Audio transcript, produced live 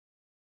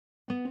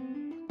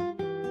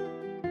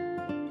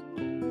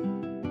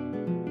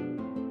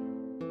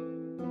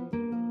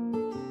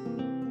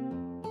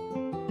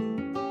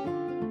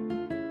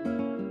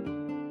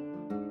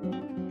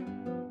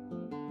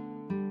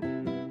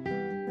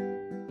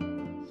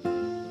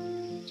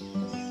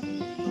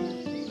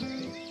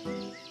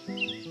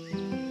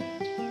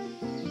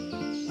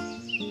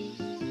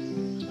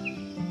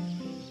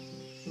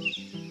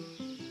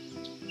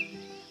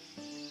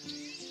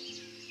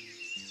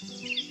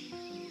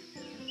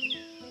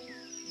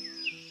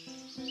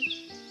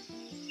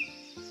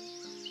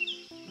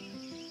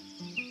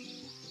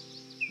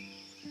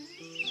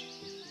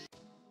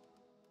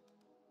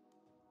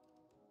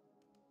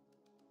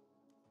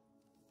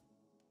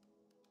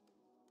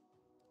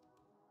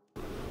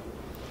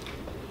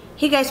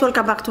Hey guys,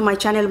 welcome back to my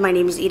channel. My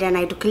name is Ida and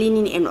I do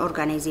cleaning and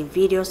organizing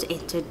videos,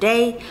 and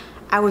today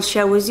I will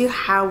share with you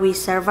how we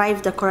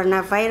survive the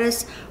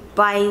coronavirus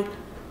by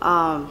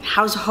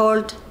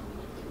household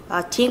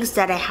things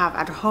that I have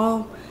at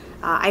home.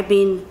 I've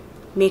been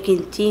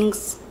making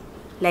things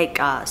like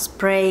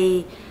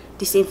spray,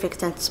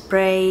 disinfectant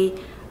spray,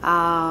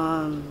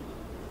 hand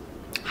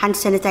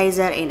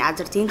sanitizer and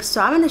other things.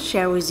 So I'm going to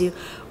share with you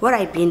what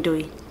I've been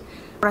doing.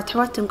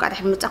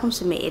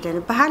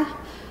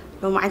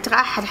 لو ما عندك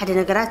حد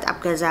نجارات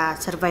أبجزا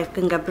سرفايف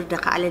كنجبر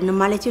دقة على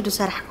النمالتي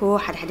ودسرحكو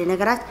حد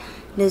نجارات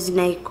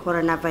نزناي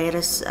كورونا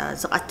فيروس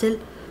زقتل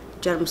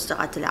جرم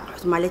زقتل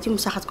أحد مالتي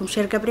مساحتكم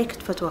شير جبريك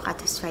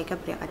تفتوقات اسفاي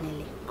جبري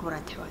قنالي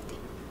كورات حواتي.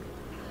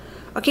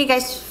 Okay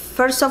guys,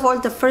 first of all,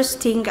 the first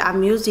thing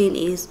I'm using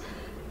is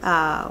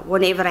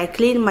whenever I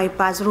clean my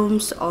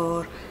bathrooms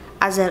or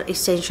other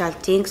essential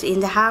things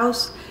in the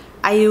house,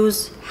 I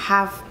use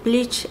half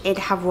bleach and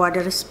half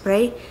water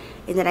spray,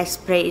 and then I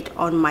spray it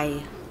on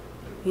my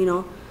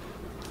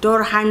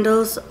door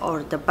handles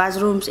or the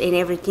bathrooms and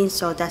everything.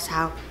 So that's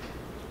how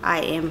I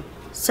am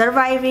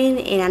surviving.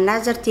 And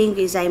another thing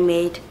is I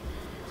made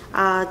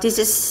this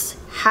is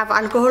half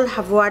alcohol,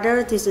 half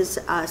water. This is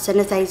a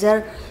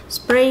sanitizer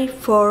spray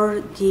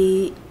for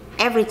the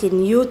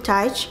everything you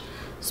touch,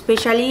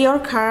 especially your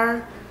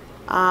car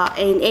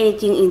and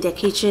anything in the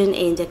kitchen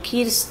and the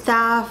kids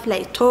stuff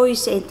like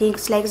toys and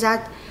things like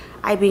that.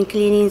 I've been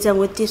cleaning them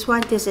with this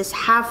one. This is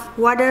half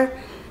water,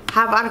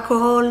 half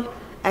alcohol,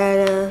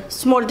 a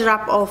small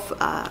drop of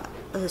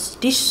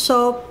dish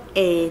soap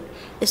and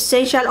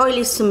essential oil.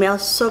 It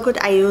smells so good.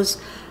 I use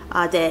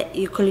the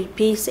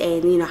eucalyptus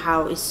and you know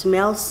how it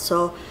smells,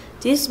 so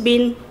this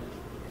been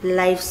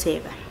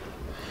lifesaver.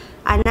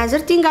 Another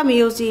thing I'm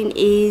using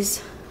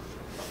is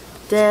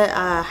the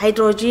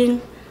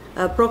hydrogen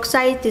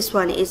peroxide. This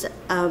one is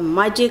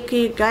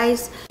magic,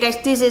 guys.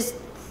 This is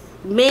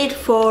made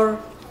for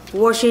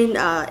washing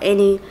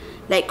any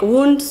like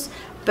wounds,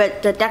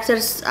 but the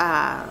doctors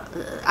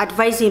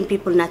advising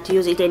people not to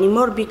use it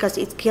anymore because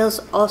it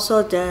kills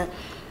also the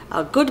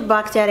good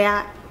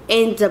bacteria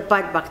and the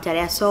bad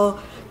bacteria. So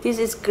this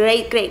is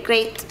great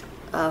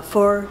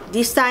for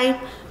this time.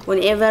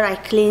 Whenever I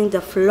clean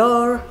the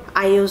floor,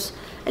 I use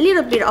a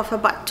little bit of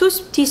about 2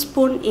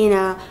 teaspoons in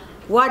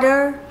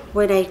water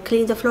when I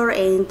clean the floor,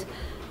 and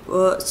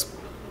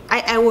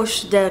I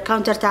wash the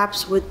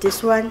countertops with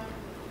this one.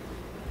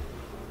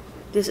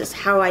 This is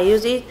how I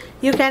use it.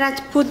 You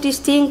cannot put this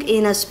thing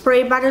in a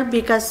spray bottle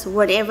because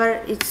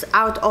whatever it's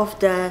out of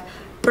the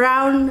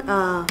brown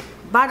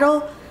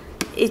bottle,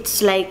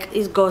 it's like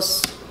it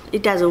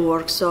doesn't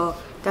work. So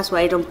that's why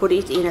I don't put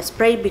it in a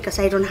spray, because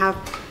I don't have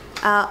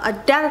a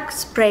dark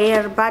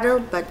sprayer bottle.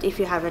 But if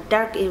you have a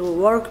dark, it will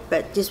work.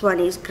 But this one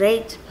is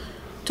great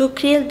to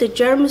kill the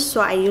germs,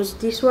 so I use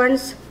these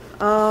ones.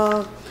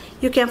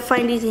 You can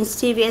find it in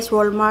CVS,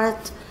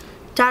 Walmart,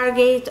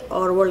 Target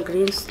or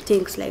Walgreens,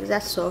 things like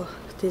that. So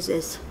this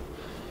is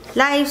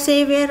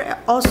lifesaver.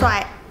 Also,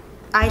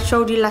 I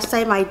showed you last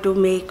time I do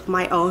make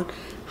my own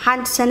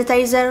hand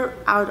sanitizer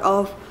out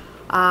of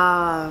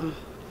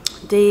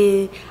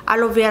the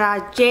aloe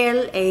vera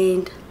gel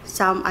and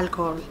some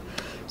alcohol.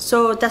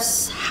 So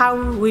that's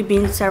how we've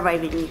been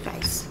surviving, you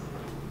guys.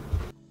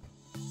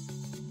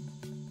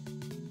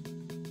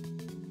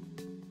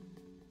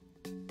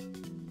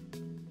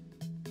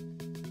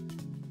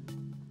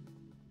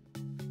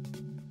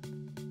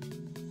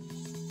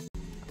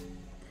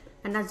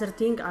 Another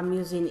thing I'm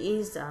using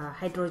is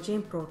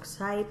hydrogen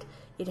peroxide.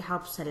 It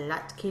helps a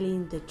lot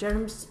killing the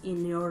germs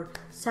in your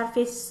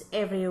surface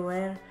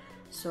everywhere.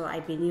 So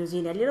I've been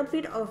using a little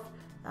bit of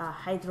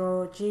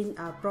hydrogen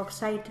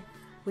peroxide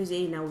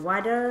within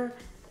water,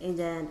 and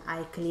then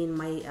I clean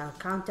my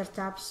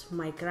countertops,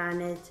 my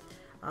granite,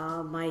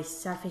 my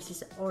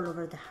surfaces all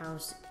over the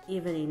house,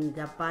 even in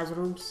the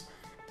bathrooms.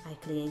 I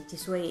clean it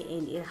this way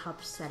and it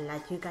helps a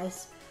lot, you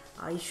guys.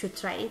 You should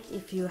try it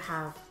if you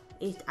have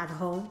it at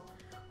home.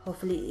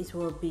 Hopefully it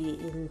will be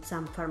in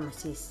some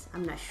pharmacies,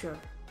 I'm not sure.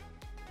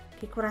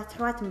 كي كرات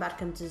حوات مبار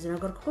كم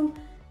تزنقركم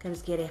كم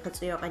سجيري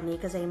خطيو قني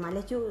كزي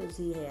مالتيو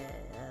زي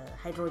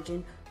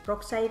هيدروجين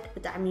بروكسايد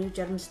بتعميو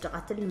جرمس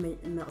تقتل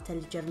مقتل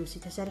الجرمس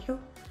تسرحو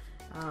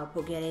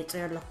بوغيري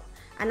تصير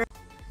لكم.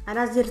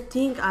 Another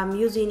thing I'm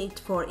using it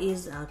for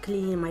is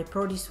cleaning my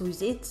produce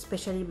with it,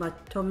 especially my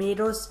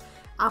tomatoes,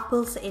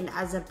 apples and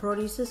other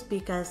produces,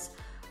 because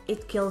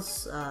it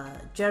kills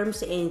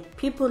germs, and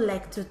people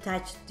like to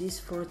touch these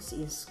fruits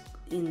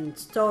in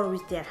store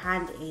with their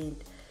hand, and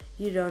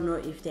you don't know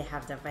if they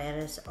have the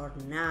virus or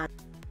not.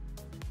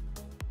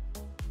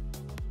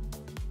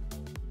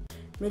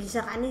 مليسا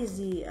عني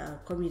زي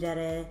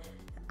كوميدار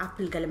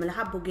أبل قال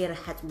ملها بوجير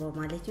حتبو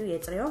مالتيو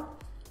يتريو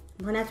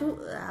مهناتو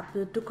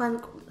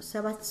الدكان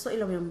سبات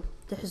صيلهم يوم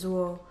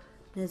تحزو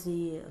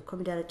نزي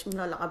كوميدار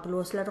تملا لقبل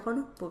وصل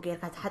رقنو بوجير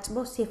كات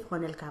حتبو سيف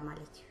هون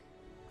الكامالتيو.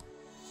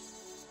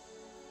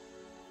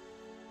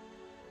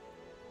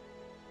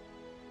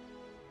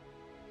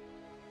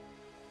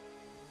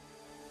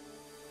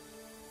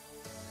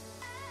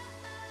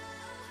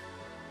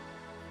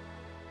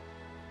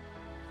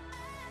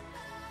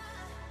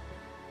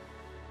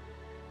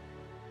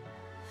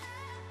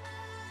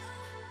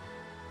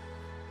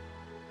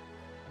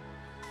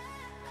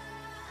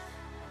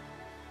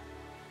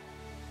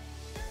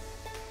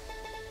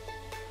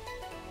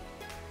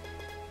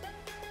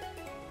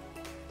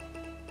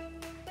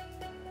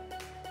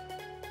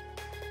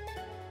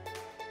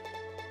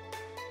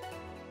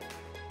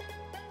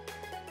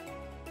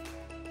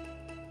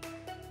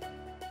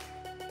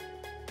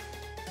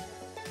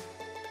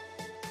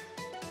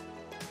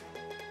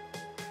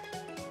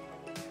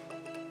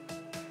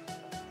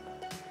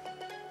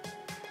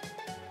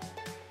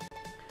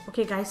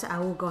 Okay guys, I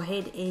will go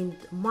ahead and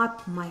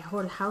mop my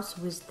whole house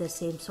with the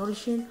same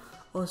solution.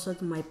 Also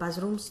my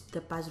bathrooms, the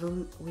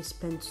bathroom, we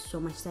spent so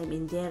much time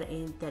in there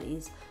and there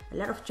is a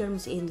lot of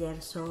germs in there,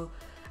 so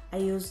I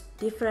use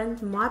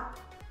different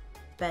mop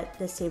but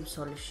the same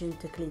solution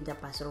to clean the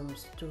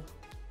bathrooms too.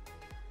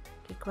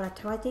 كرات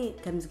حواتي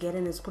كمز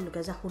جيرن نزقل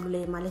جزا خلو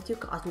لي مالتيو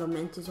كأطلو من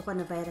أنت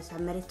زقنا فيروس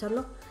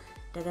عمريتلو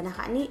دعنا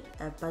خاني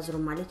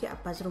بازروم مالتيو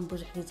بازروم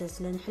بوزح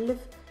جيزة لنحلف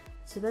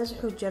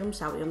سبازحو جرم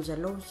ساو يوم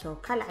زلو سو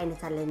كل عينة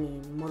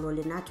علني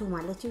مولوليناتو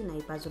مالتيو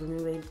ناي بازروم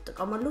يوين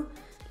تقاملو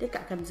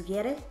لك كمز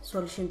جيره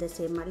سوليشن ده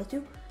سيم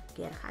مالتيو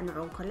جير خانو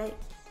عون كلاي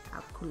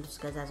كل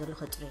جزا زلو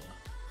خطري.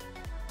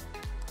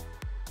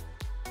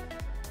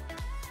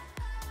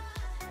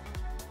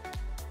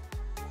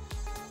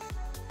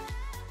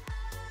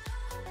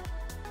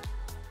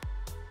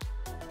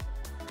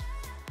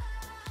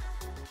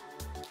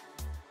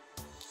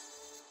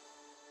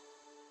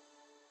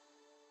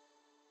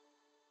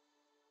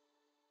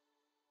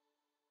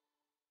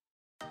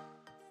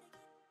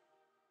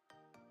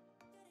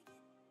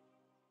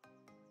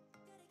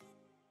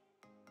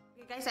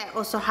 Guys, I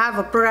also have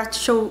a product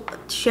to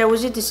share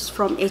with you. This is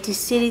from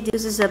Etekcity.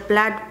 This is a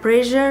blood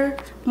pressure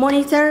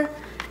monitor,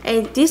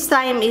 and this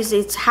time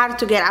it's hard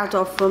to get out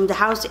of from the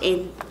house.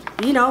 And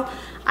you know,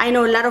 I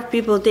know a lot of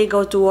people, they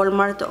go to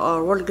Walmart or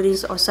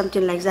Walgreens or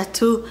something like that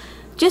to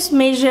just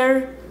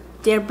measure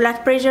their blood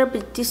pressure,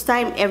 but this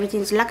time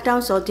everything's locked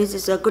down, so this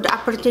is a good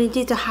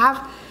opportunity to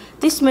have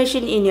this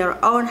machine in your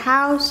own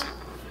house.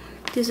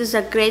 This is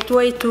a great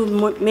way to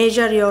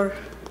measure your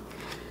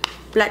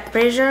blood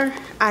pressure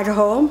at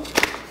home.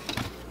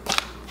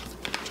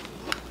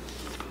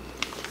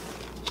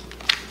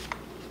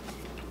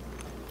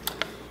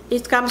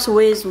 It comes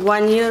with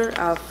 1 year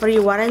free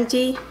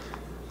warranty.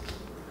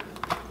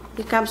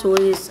 It comes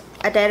with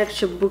a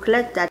direction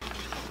booklet. That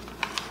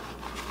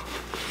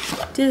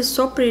this is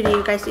so pretty,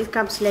 you guys. It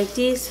comes like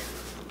this.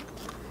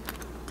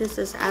 This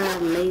is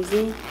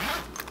amazing.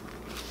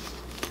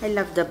 I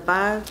love the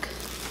bag.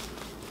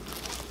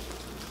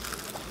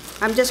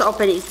 I'm just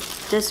opening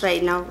this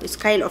right now. It's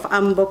kind of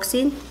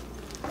unboxing.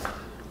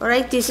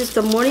 Alright, this is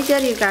the monitor,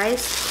 you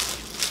guys.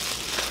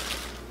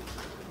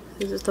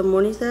 This is the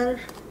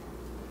monitor.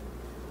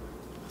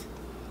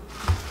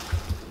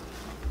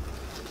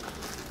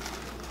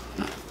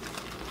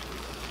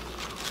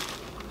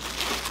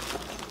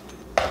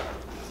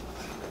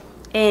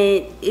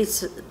 And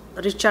it's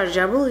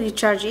rechargeable. You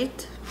charge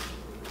it,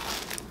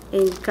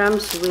 and it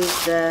comes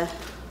with the,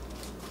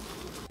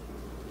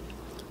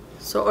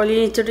 so all you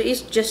need to do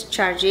is just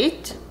charge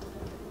it.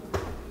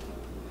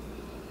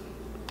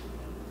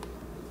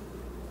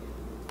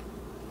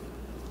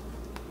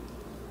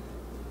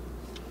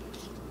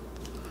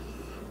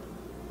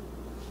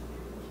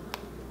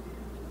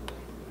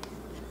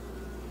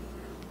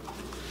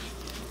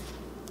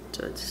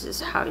 So this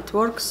is how it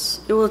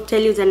works. It will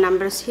tell you the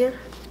numbers here.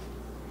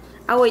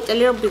 I'll wait a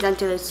little bit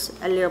until it's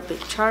a little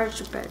bit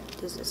charged, but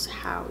this is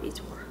how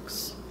it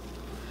works.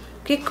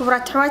 Okay,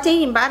 كبرات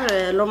حواتي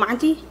ينبار لو ما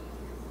عندي.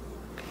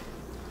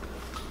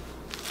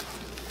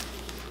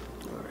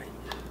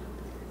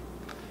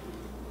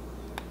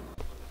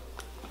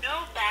 No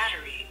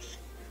batteries.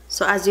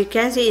 So as you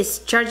can see, it's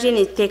charging.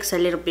 It takes a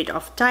little bit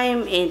of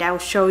time, and I'll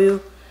show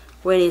you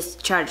when it's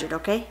charged.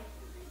 Okay.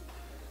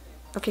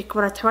 Okay,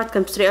 كبرات حوات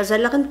كم تسريع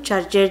زلقن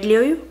charger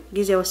ليو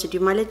جيزة وسدي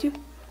مالتيو.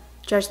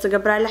 charge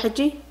تقبر على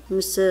حجي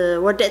مس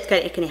ودأت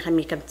كاريكني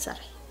خمي كم تسري.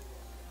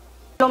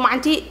 لو ما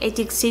عندي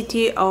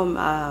Etekcity أو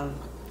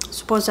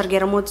sponsor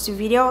غير مود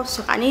فيديو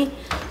سقاني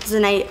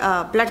زناي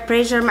blood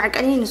pressure معك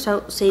أني نسو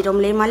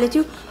سيدهم لي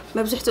مالتيو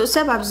ما بزحت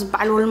أسباب أبز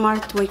بعل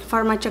والمارت ويك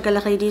فارما شغلة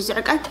خيدي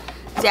زعقان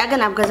زي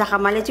أجن أبغى زخ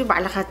مالتيو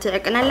بعل خات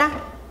عقنا لا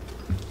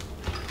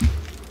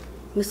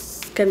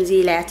مس كم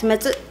زي لا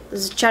يتمت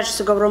charge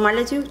تقبرو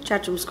مالتيو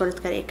charge مسكولت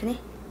كاريكني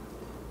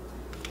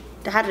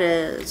دحر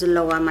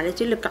زلوا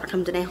مالتيو اللي بقى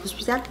كم دناي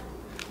هوسبيتال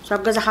سو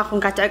أبغى زخ أكون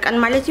كاتعك أن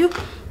مالتيو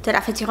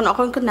ترى فتيخن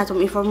أكون كنا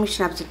توم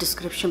information أبز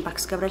description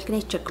box قبل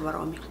كني check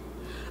برامي.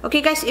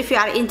 Okay guys, if you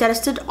are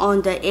interested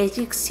on the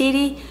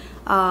Etekcity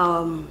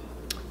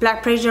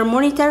blood pressure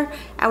monitor,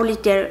 I will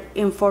leave their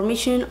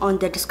information on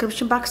the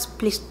description box.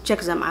 Please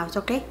check them out,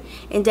 okay?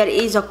 And there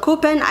is a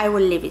coupon, I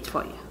will leave it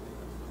for you.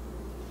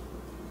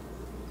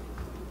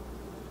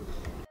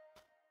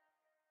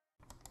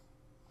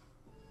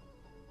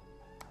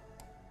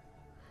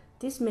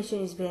 This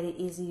machine is very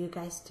easy, you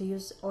guys, to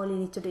use. All you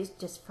need to do is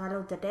just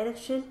follow the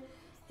direction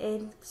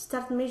and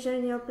start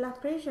measuring your blood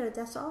pressure.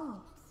 That's all.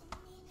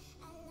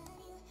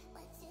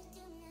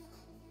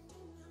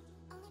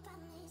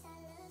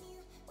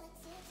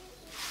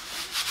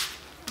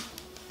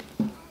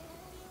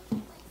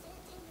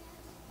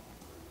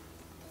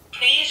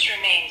 Please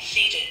remain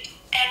seated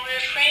and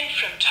refrain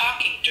from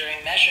talking during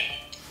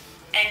measurement,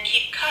 and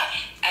keep cuff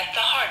at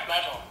the heart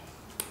level.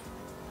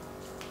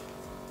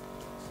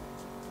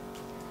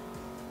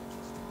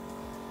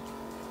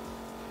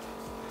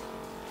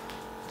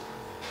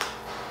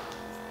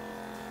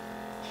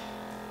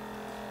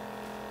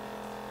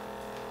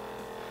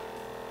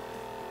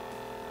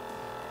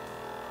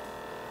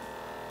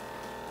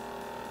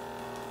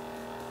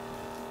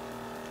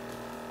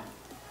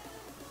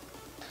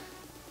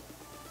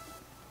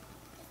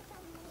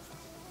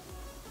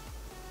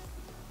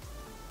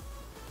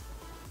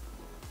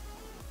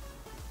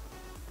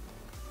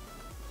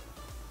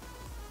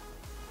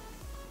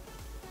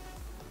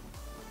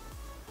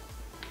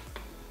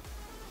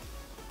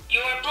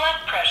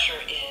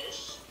 pressure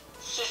is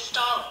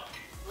systolic,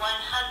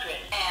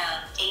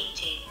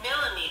 180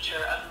 millimeter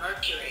of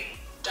mercury,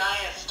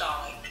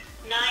 diastolic,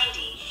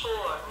 94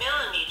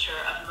 millimeter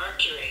of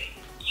mercury.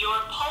 Your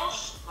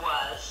pulse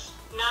was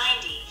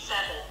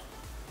 97.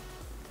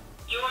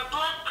 Your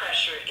blood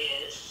pressure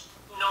is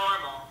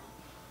normal.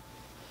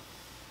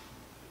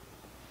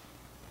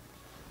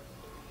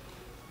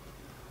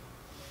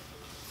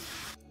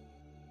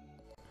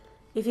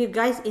 If you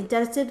guys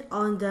interested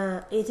on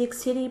the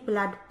Etekcity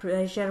blood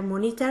pressure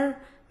monitor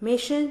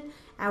machine,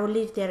 I will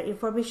leave their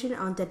information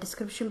on the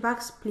description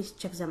box. Please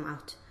check them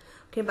out.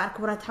 Okay, بعد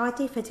كبرات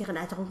حواتي فتي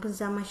خلقتكم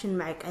كنزا ماشين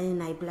معك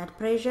أنا blood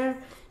pressure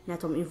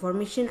ناتهم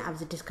information of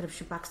the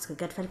description box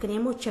قد فالكن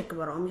يمو check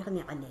برام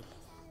يخلني قليل.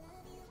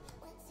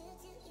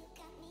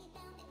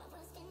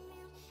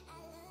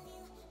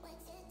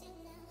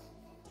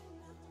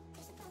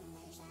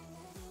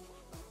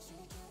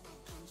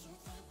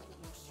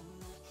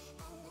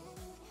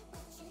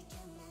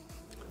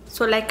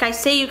 So like I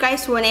say, you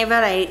guys, whenever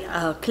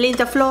I clean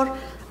the floor,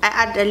 I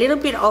add a little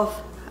bit of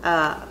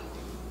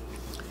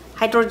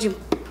hydrogen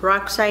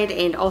peroxide,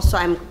 and also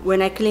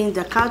when I clean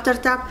the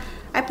countertop,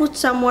 I put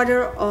some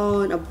water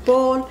on a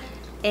bowl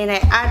and I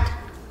add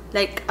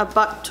like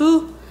about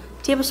 2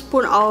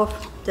 tablespoons of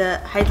the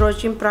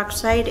hydrogen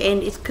peroxide,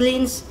 and it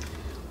cleans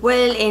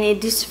well and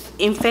it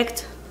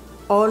disinfects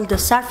all the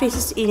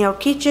surfaces in your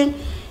kitchen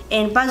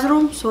and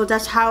bathroom. So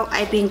that's how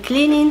I've been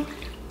cleaning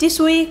this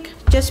week,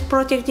 just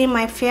protecting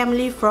my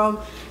family from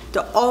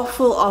the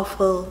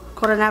awful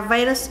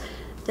coronavirus.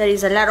 There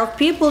is a lot of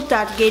people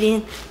that are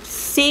getting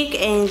sick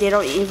and they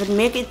don't even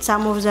make it.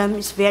 Some of them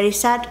is very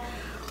sad,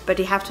 but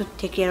you have to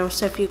take care of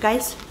yourself, you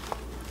guys.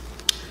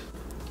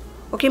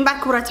 Okay,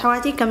 بعد كبرات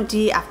حواتي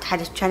كمتي أفتح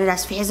هذا الشانل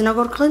أسفي حزن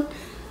أقولكن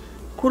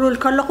كلوا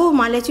الكلقو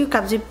مالتي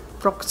كابزي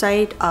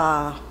بروكسايد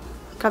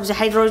كابزي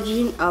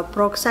هيدروجين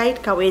بروكسايد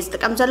كاويز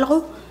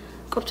تكمزلقو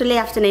قبت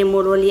لي أفتنا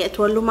يمول ولي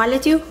أتولو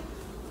مالتي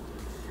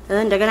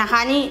እንደገና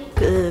ኻኒ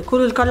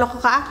ኩሉ ከለኹ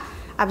ኸዓ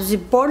ኣብዚ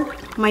ቦል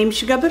ማይ ምሽ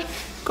ገበር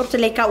ቁርጥ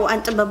ላይ ካው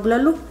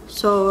አንጥበብለሉ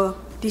ሶ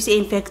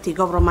ዲስኢንፌክት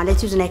ይገብሮ ማለት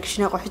እዩ ዝናይ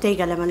ክሽነ ቆሕተይ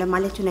ገለመለ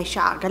ማለት እዩ ናይ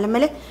ሻዓ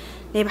ገለመለ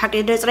ናይ ብሓቂ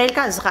ደጽረይልካ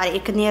ዝኻሪ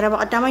እክኔረ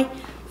በቀዳማይ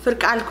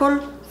ፍርቅ አልኮል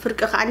ፍርቅ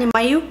ኻኒ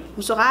ማዩ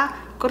ምስኻ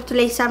ቁርጥ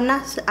ላይ ሳምና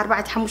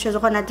 4-5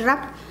 ዝኾነ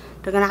ድራብ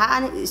እንደገና ኸዓ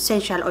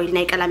ኢሴንሻል ኦይል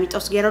ናይ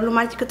ቀላሚጦስ ገይረሉ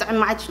ማለት ክጥዕም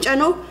ማዓት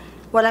ጨኑ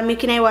ወላ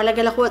መኪናይ ወላ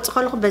ገለ ክወጽ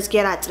ኸልኹ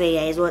በዝጌራ ጥረያ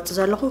ይዝወጽ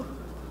ዘለኹ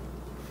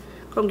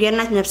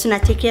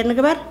take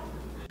care.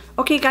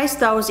 Okay guys,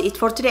 that was it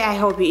for today. I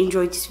hope you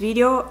enjoyed this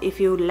video. If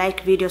you like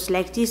videos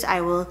like this, I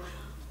will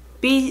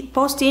be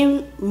posting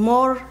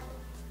more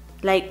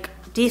like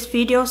these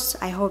videos.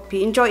 I hope you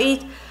enjoy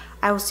it.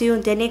 I will see you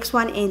in the next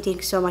one, and thank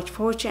you so much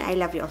for watching. I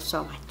love you all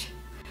so much.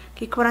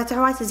 كيكورات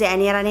حوات زي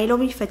أني راني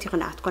لومي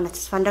فتيقنا أتكون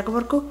تسفند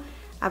أكبركو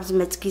أبز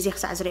متكيزي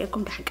خسع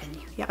زريكم دحقني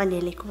يغني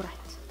لي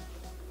كورات.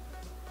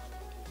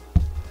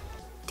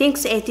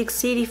 Thanks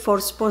Etekcity for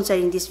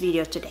sponsoring this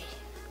video today.